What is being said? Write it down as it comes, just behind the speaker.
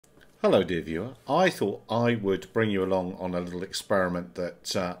Hello dear viewer, I thought I would bring you along on a little experiment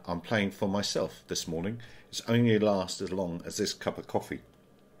that I'm playing for myself this morning. It's only last as long as this cup of coffee.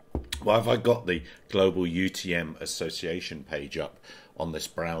 Why have I got the Global UTM Association page up on this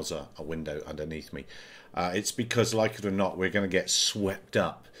browser, a window underneath me? It's because, like it or not, we're going to get swept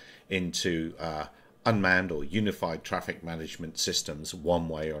up into unmanned or unified traffic management systems one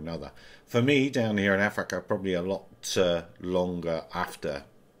way or another. For me, down here in Africa, probably a lot longer after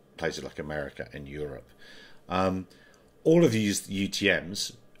places like America and Europe. All of these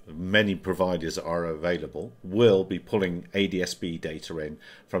UTMs, many providers are available, will be pulling ADS-B data in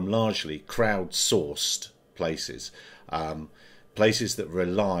from largely crowdsourced places, places that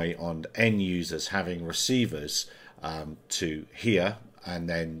rely on end users having receivers to hear and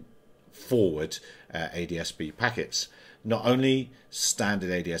then forward ADS-B packets. Not only standard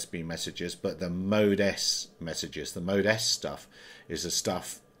ADS-B messages, but the Mode S messages. The Mode S stuff is the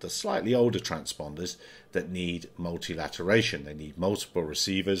stuff, the slightly older transponders that need multilateration. They need multiple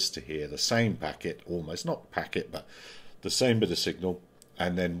receivers to hear the same packet, almost not packet, but the same bit of signal,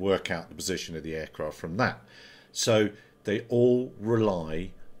 and then work out the position of the aircraft from that. So they all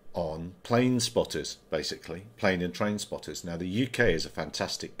rely on plane spotters, basically, plane and train spotters. Now the UK is a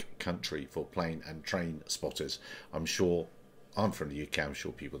fantastic country for plane and train spotters. I'm sure, I'm from the UK, I'm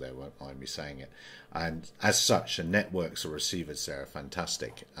sure people there won't mind me saying it. And as such, the networks of receivers there are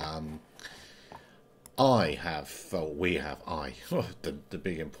fantastic. The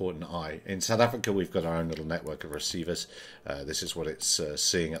big important I. In South Africa, we've got our own little network of receivers. This is what it's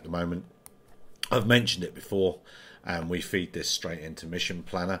seeing at the moment. I've mentioned it before, and we feed this straight into Mission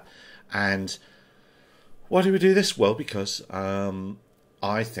Planner. And why do we do this? Well, because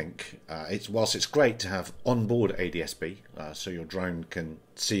I think whilst it's great to have onboard ADS-B, so your drone can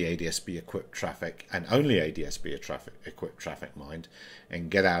see ADS-B equipped traffic and only ADS-B equipped traffic, mind, and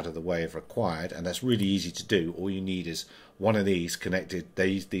get out of the way if required, and that's really easy to do. All you need is one of these connected.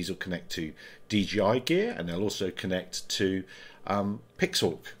 These will connect to DJI gear, and they'll also connect to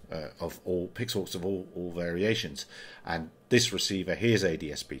Pixhawk of all variations. And this receiver hears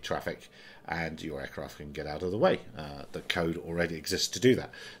ADS-B traffic, and your aircraft can get out of the way. The code already exists to do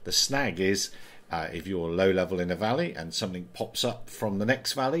that. The snag is if you're low level in a valley and something pops up from the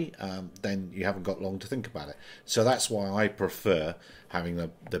next valley, then you haven't got long to think about it. So that's why I prefer having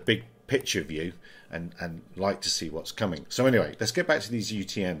the big picture view and like to see what's coming. So anyway, let's get back to these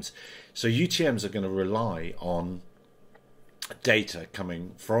UTMs. So UTMs are going to rely on data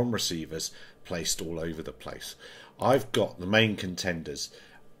coming from receivers placed all over the place. I've got the main contenders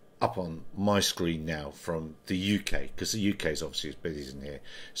up on my screen now from the UK, because the UK is obviously as big as in here.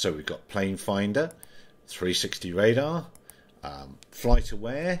 So we've got Plane Finder, 360 Radar,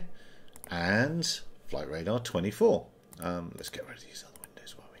 FlightAware, and FlightRadar 24. Let's get rid of these other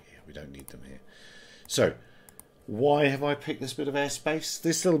windows while we're here. We don't need them here. So why have I picked this bit of airspace?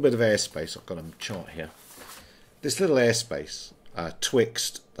 This little bit of airspace, I've got a chart here. This little airspace,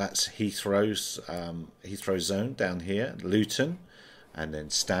 twixt, that's Heathrow's Heathrow zone down here, Luton, and then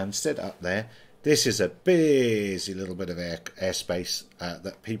Stansted up there. This is a busy little bit of airspace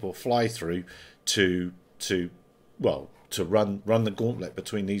that people fly through to run the gauntlet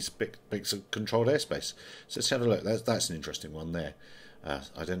between these bits of controlled airspace. So let's have a look. That's an interesting one there.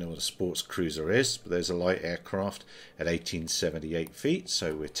 I don't know what a sports cruiser is, but there's a light aircraft at 1878 feet.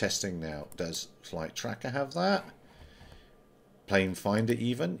 So we're testing now. Does Flight Tracker have that? Plane Finder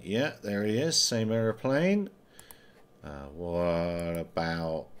even. Yeah, there he is. Same aeroplane. What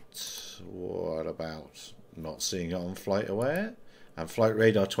about not seeing it on FlightAware? And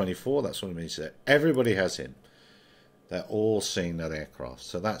FlightRadar 24, that's what it means there. Everybody has him. They're all seeing that aircraft.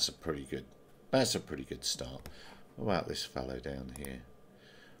 So that's a pretty good start. What about this fellow down here?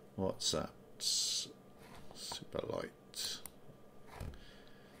 What's that? Super light.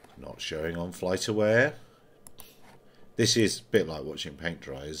 Not showing on FlightAware. This is a bit like watching paint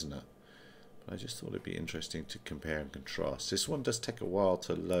dry, isn't it? I just thought it'd be interesting to compare and contrast. This one does take a while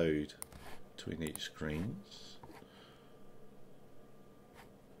to load between each screens.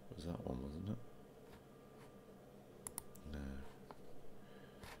 Was that one, wasn't it? No.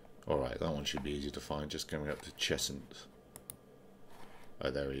 Alright, that one should be easy to find, just coming up to Cheshunt. Oh,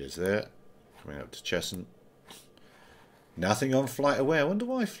 there he is there. Coming up to Cheshunt. Nothing on FlightAware. I wonder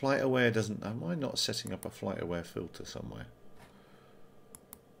why FlightAware doesn't... Am I not setting up a FlightAware filter somewhere?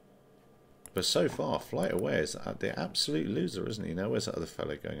 But so far, FlightAware is the absolute loser, isn't he? Now, where's that other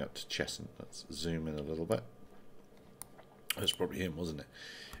fellow going up to Cheshunt? Let's zoom in a little bit. That's probably him, wasn't it?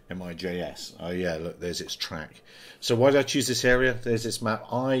 MIJS. Oh, yeah, look, there's its track. So why did I choose this area? There's this map.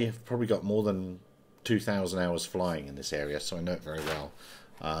 I have probably got more than 2,000 hours flying in this area, so I know it very well.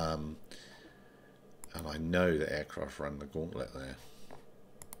 And I know that aircraft run the gauntlet there.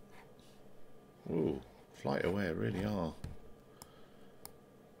 Ooh, FlightAware really are.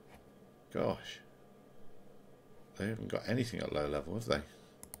 Gosh. They haven't got anything at low level, have they?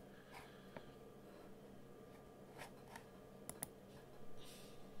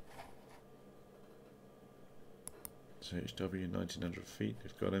 So HW 1900 feet,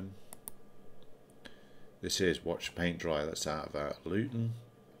 they've got him. This is watch paint dry, that's out of Luton.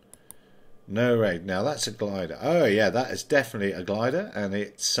 No raid. Now that's a glider. Oh yeah, that is definitely a glider, and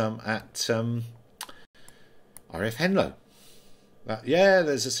it's at RF Henlow. Yeah,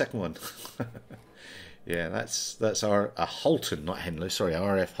 there's a second one. Yeah, that's a Holton, not Henlow. Sorry,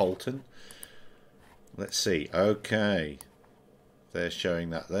 RF Holton. Let's see. Okay, they're showing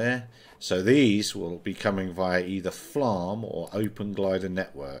that there. So these will be coming via either FLARM or Open Glider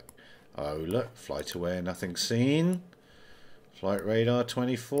Network. Oh look, FlightAware, nothing seen. FlightRadar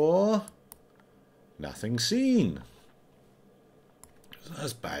 24. Nothing seen.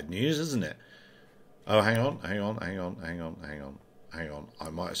 That's bad news, isn't it? Oh, hang on. I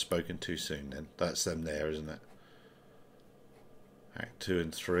might have spoken too soon then. That's them there, isn't it? Act 2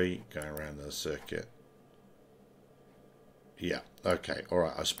 and 3, going around the circuit. Yeah, okay,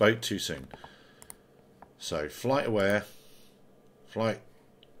 alright, I spoke too soon. So, FlightAware, Flight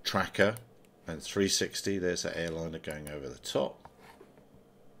Tracker, and 360, there's that airliner going over the top.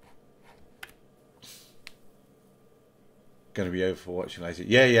 Going to be over for watching later.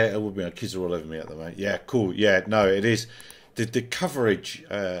 Yeah, it will be. My kids are all over me at the moment. Yeah, cool. Yeah, no, it is. The coverage.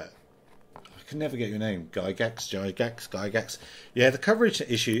 I can never get your name. Gygax. Yeah, the coverage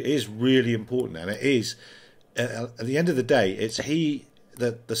issue is really important, and it is. At the end of the day, it's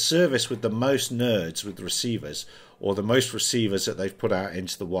the service with the most nerds with the receivers, or the most receivers that they've put out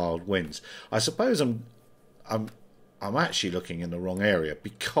into the wild wins. I suppose I'm actually looking in the wrong area,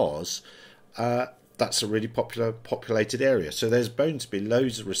 because that's a really populated area. So there's bound to be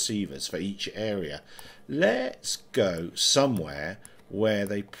loads of receivers for each area. Let's go somewhere where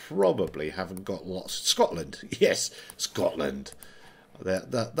they probably haven't got lots. Scotland. Yes, Scotland.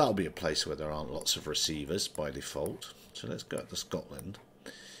 That'll be a place where there aren't lots of receivers by default. So let's go to Scotland.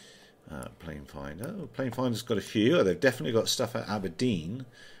 Plane Finder. Oh, Plane Finder's got a few. Oh, they've definitely got stuff at Aberdeen.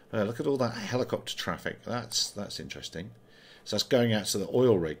 Look at all that helicopter traffic. That's interesting. So that's going out to the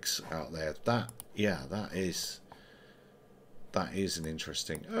oil rigs out there. That is an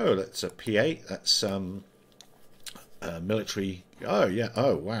interesting. Oh, that's a P8. That's military. Oh yeah.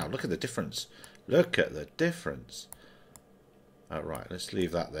 Oh wow. Look at the difference. Look at the difference. Right, let's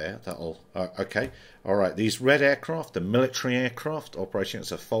leave that there. That'll okay. All right, these red aircraft, the military aircraft operating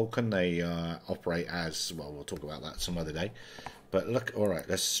as a Falcon, they operate as well. We'll talk about that some other day. But look, all right,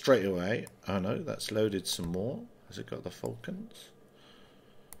 let's straight away. Oh no, that's loaded some more. Has it got the Falcons?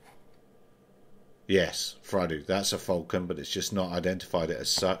 Yes, Fradu. That's a Falcon, but it's just not identified it as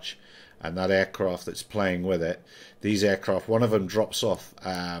such. And that aircraft that's playing with it, these aircraft, one of them drops off,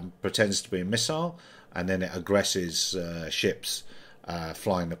 pretends to be a missile, and then it aggresses ships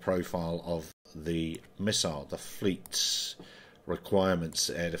flying the profile of the missile, the fleet's requirements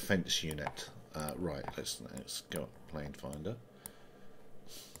air defense unit. Right, let's go up Plane Finder.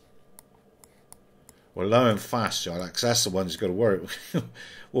 Well, low and fast, Alex, that's the one who's got to worry.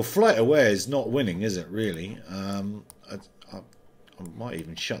 Well, FlightAware is not winning, is it, really? I might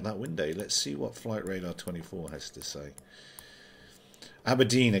even shut that window. Let's see what FlightRadar 24 has to say.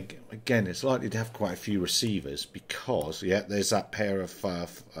 Aberdeen, again, it's likely to have quite a few receivers because, yeah, there's that pair of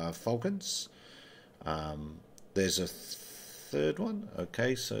Falcons. There's a third one.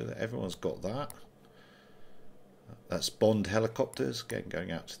 Okay, so everyone's got that. That's Bond helicopters, again,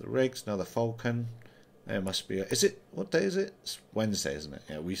 going out to the rigs. Another Falcon. There must be is it, what day is it? It's Wednesday, isn't it?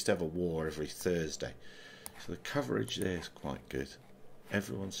 Yeah, we used to have a war every Thursday. So the coverage there is quite good.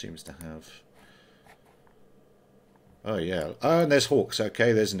 Everyone seems to have... Oh, yeah. Oh, and there's Hawks.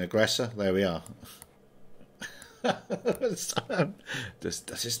 Okay, there's an aggressor. There we are. That's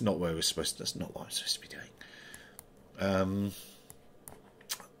just not where we're supposed to... That's not what I'm supposed to be doing.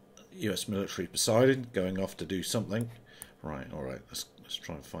 US military Poseidon going off to do something. Right, all right. Let's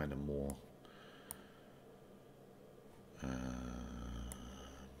try and find a more...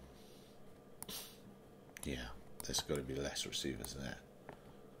 yeah, there's got to be less receivers there.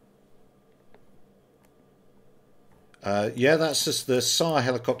 Yeah, that's just the SAR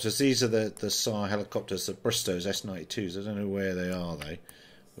helicopters. These are the SAR helicopters, the Bristow's S-92s. I don't know where they are, though.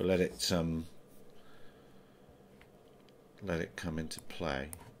 We'll let it come into play.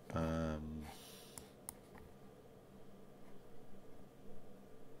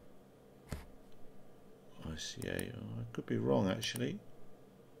 ICA. Oh, I could be wrong, actually.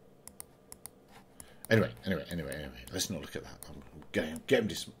 Anyway. Let's not look at that. I'm getting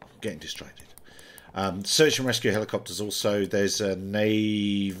distracted. Search and rescue helicopters also. There's a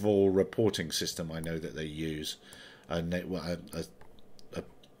naval reporting system I know that they use.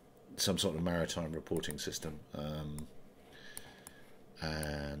 Some sort of maritime reporting system.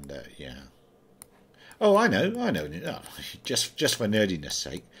 Yeah. Oh, I know. Oh, just for nerdiness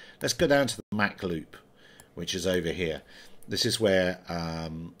sake, let's go down to the Mach loop, which is over here. This is where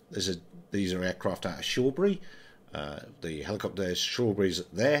these are aircraft out of Shawbury. The helicopter is Shawbury's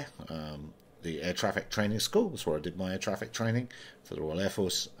there. The air traffic training school. That's where I did my air traffic training for the Royal Air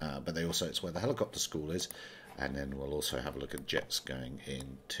Force. But it's where the helicopter school is. And then we'll also have a look at jets going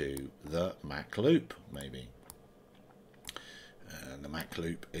into the Mach loop, maybe. And the Mach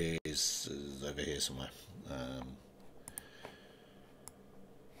loop is over here somewhere.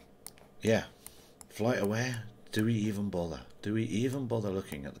 Yeah, FlightAware. Do we even bother? Do we even bother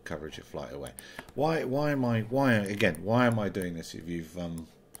looking at the coverage of FlightAware? Why am I doing this?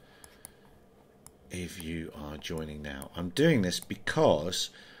 If you are joining now, I'm doing this because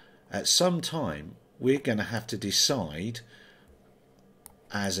at some time we're going to have to decide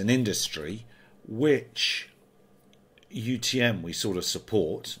as an industry which UTM we sort of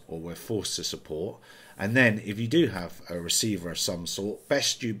support, or we're forced to support. And then if you do have a receiver of some sort,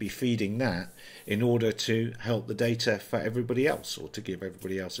 best you be feeding that in order to help the data for everybody else, or to give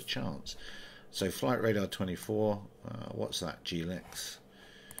everybody else a chance. So FlightRadar 24, what's that? GLX.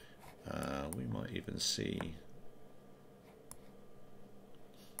 We might even see,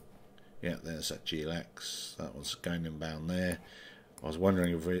 yeah, there's that GLX. That was going inbound there. I was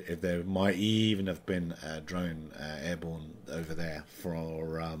wondering if there might even have been a drone airborne over there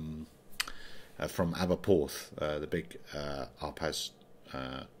from Aberporth, the big RPAS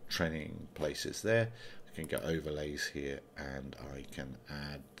training places there. I can get overlays here, and I can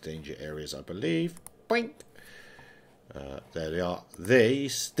add danger areas, I believe. Boink! There they are.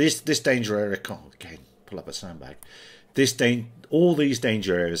 This danger area. Again, pull up a sandbag. All these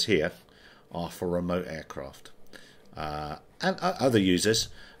danger areas here are for remote aircraft. And other users,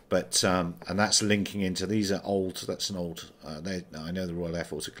 but and that's linking into, these are old. That's an old. I know the Royal Air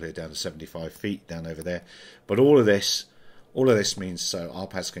Force are cleared down to 75 feet down over there, but all of this means so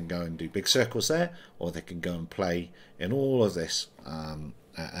RPAS can go and do big circles there, or they can go and play in all of this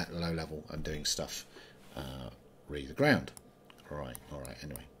at low level and doing stuff re the ground. All right.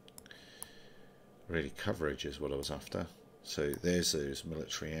 Anyway, really coverage is what I was after. So there's those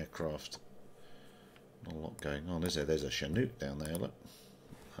military aircraft. Not a lot going on, is there? There's a Chinook down there, look.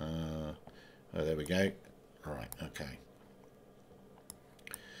 Oh, there we go. Right, okay.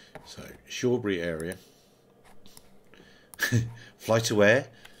 So, Shawbury area. FlightAware.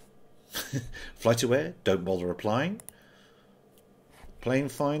 FlightAware, don't bother replying. Plane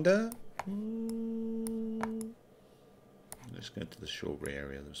Finder. Let's go to the Shawbury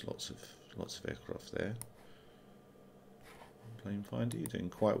area. There's lots of aircraft there. Plane Finder, you're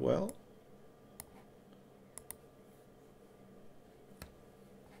doing quite well.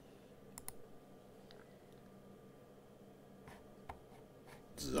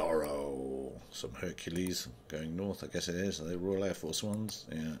 Zorro, some Hercules going north, I guess it is. Are they Royal Air Force ones?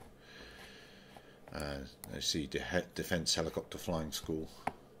 Yeah. I see Defence Helicopter Flying School.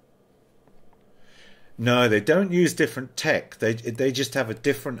 No, they don't use different tech. They just have a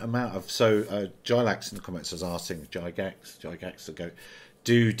different amount of. So Gylax in the comments was asking Gygax to go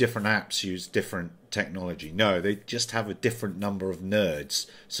do different apps, use different technology. No, they just have a different number of nerds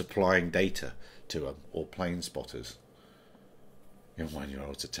supplying data to them, or plane spotters. Your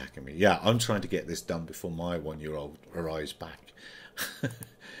 1-year-old's attacking me. Yeah, I'm trying to get this done before my 1-year-old arrives back.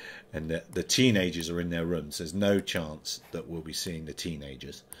 And the teenagers are in their rooms. There's no chance that we'll be seeing the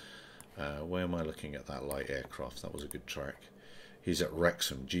teenagers. Where am I looking at that light aircraft? That was a good track. He's at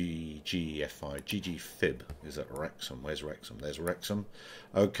Wrexham. GG Fib is at Wrexham. Where's Wrexham? There's Wrexham.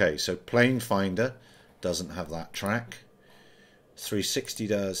 Okay, so Plane Finder doesn't have that track. 360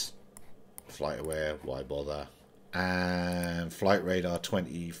 does. FlightAware, why bother? And FlightRadar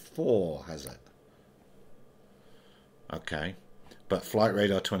 24 has it. Okay, but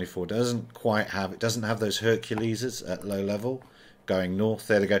FlightRadar 24 doesn't quite have, it doesn't have those Herculeses at low level going north.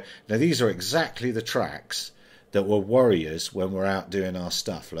 There they go. Now these are exactly the tracks that will worry us when we're out doing our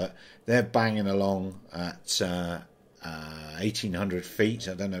stuff. Look, they're banging along at 1800 feet.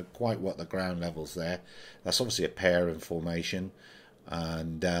 I don't know quite what the ground level's there. That's obviously a pair in formation,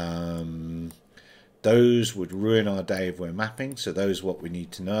 and those would ruin our day if we're mapping, so those are what we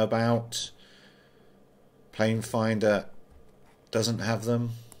need to know about. Plane Finder doesn't have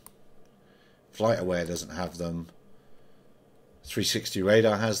them. FlightAware doesn't have them. 360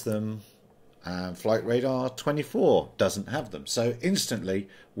 Radar has them. and FlightRadar 24 doesn't have them. So instantly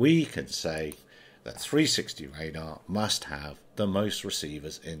we can say that 360 radar must have the most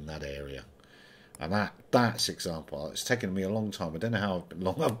receivers in that area. And that's example. It's taken me a long time. I don't know how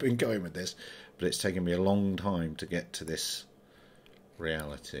long I've been going with this, but it's taken me a long time to get to this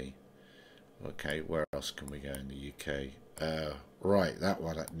reality. Okay, where else can we go in the UK? Right, that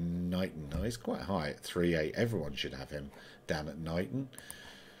one at Knighton. No, he's quite high at 3.8. Everyone should have him down at Knighton.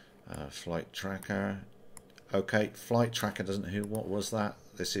 Flight Tracker. Okay, Flight Tracker doesn't know what was that?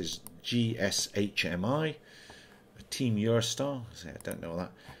 This is GSHMI. Team Eurostar. I don't know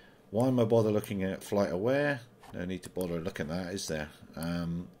that. Why am I bother looking at FlightAware? No need to bother looking at that, is there?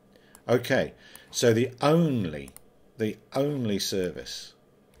 Okay, so the only service.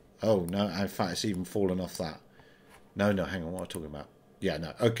 Oh no, in fact it's even fallen off that. No, hang on, what am I talking about? Yeah,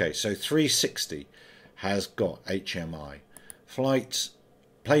 no. Okay, so 360 has got HMI.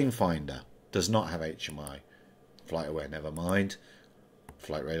 Plane Finder does not have HMI. FlightAware, never mind.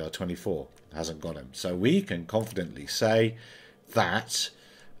 FlightRadar 24 hasn't got him. So we can confidently say that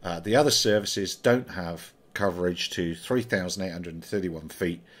the other services don't have coverage to 3,831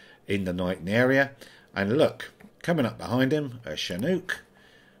 feet in the Knighton area. And look, coming up behind him, a Chinook.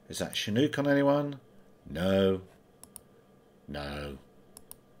 Is that Chinook on anyone? No.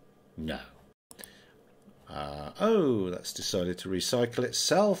 Oh, that's decided to recycle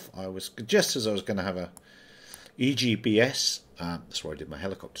itself. Just as I was going to have a EGBS. That's where I did my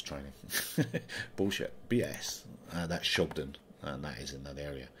helicopter training. Bullshit. BS. That's Shogden, and that is in that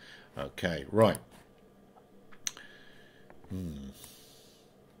area. Okay, right.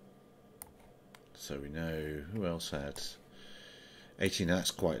 So we know who else had 18.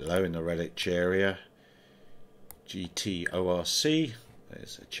 That's quite low in the Redditch area. GTORC.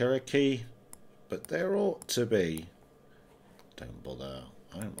 There's a Cherokee, but there ought to be. Don't bother.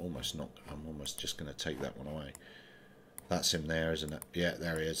 I'm almost just going to take that one away. That's him there, isn't it? Yeah,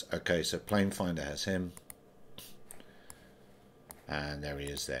 there he is. Okay, so Plane Finder has him. And there he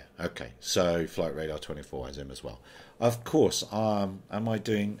is there. Okay, so FlightRadar 24 has him as well. Of course, am I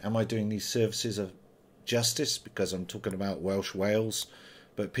doing these services of justice because I'm talking about Welsh Wales?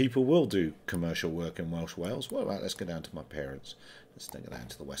 But people will do commercial work in Welsh Wales. What about, let's go down to my parents. Let's go down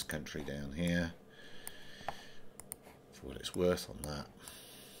to the West Country down here. For what it's worth on that.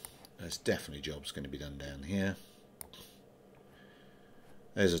 There's definitely jobs going to be done down here.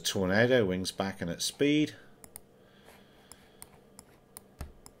 There's a Tornado, wings back and at speed.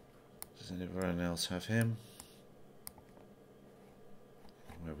 Does anyone else have him?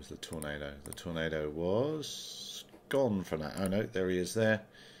 Where was the Tornado? The Tornado was gone for now. Oh no, there he is there.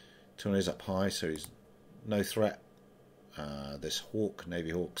 Tornado's up high, so he's no threat. This Hawk,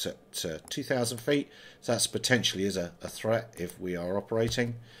 Navy Hawk's at 2,000 feet, so that's potentially is a threat if we are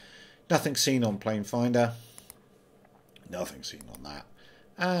operating. Nothing seen on Plane Finder. Nothing seen on that.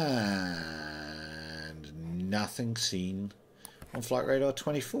 And nothing seen on FlightRadar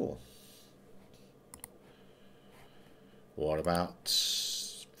 24. What about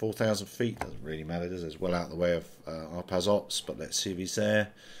 4,000 feet? Doesn't really matter, does it? It's well out of the way of Arpaz Ops, but let's see if he's there.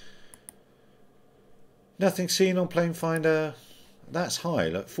 Nothing seen on Plane Finder. That's high.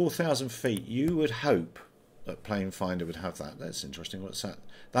 Look, 4,000 feet. You would hope that Plane Finder would have that. That's interesting. What's that?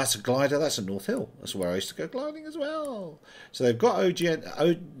 That's a glider. That's a North Hill. That's where I used to go gliding as well. So they've got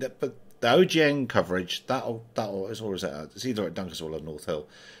OGN, but the OGN coverage that'll it's either at Dunkers or at North Hill.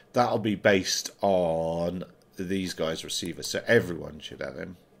 That'll be based on these guys' receivers. So everyone should have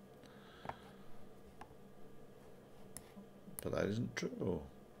him. But that isn't true.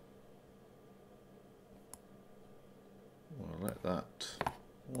 Well, let that.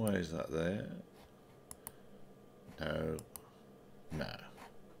 Why is that there? No.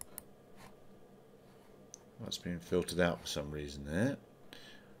 That's being filtered out for some reason there.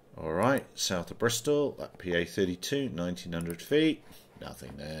 Alright, south of Bristol, that PA 32, 1,900 feet.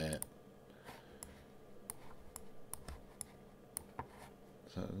 Nothing there.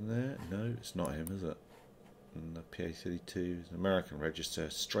 Is that in there? No, it's not him, is it? And the PA 32 is an American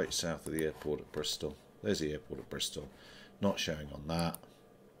register, straight south of the airport at Bristol. There's the airport at Bristol. Not showing on that.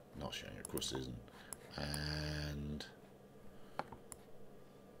 Not showing, of course, it isn't. And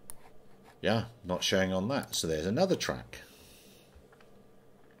yeah, not showing on that. So there's another track.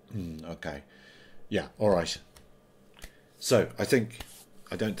 Okay. Yeah, alright. So I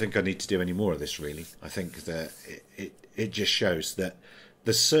don't think I need to do any more of this really. I think that it just shows that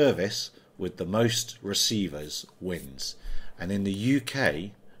the service with the most receivers wins. And in the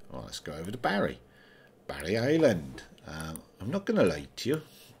UK, well, let's go over to Barry Island. I'm not going to lie to you.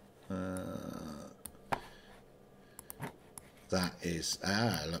 That is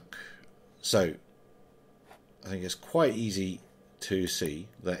look, So I think it's quite easy to see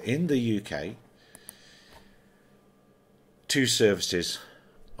that in the UK, two services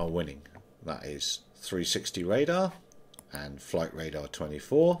are winning. That is 360 Radar and FlightRadar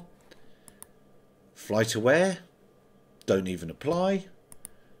 24. FlightAware, don't even apply.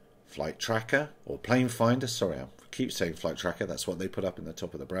 Flight Tracker or Plane Finder, sorry, I keep saying Flight Tracker, that's what they put up in the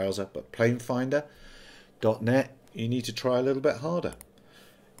top of the browser, but planefinder.net, you need to try a little bit harder.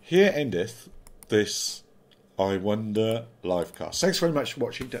 Here endeth this I Wonder livecast. Thanks very much for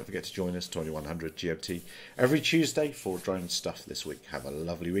watching. Don't forget to join us 2100 GMT every Tuesday for drone stuff this week. Have a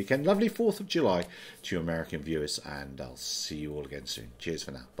lovely weekend, lovely 4th of July to you American viewers, and I'll see you all again soon. Cheers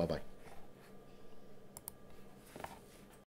for now. Bye bye.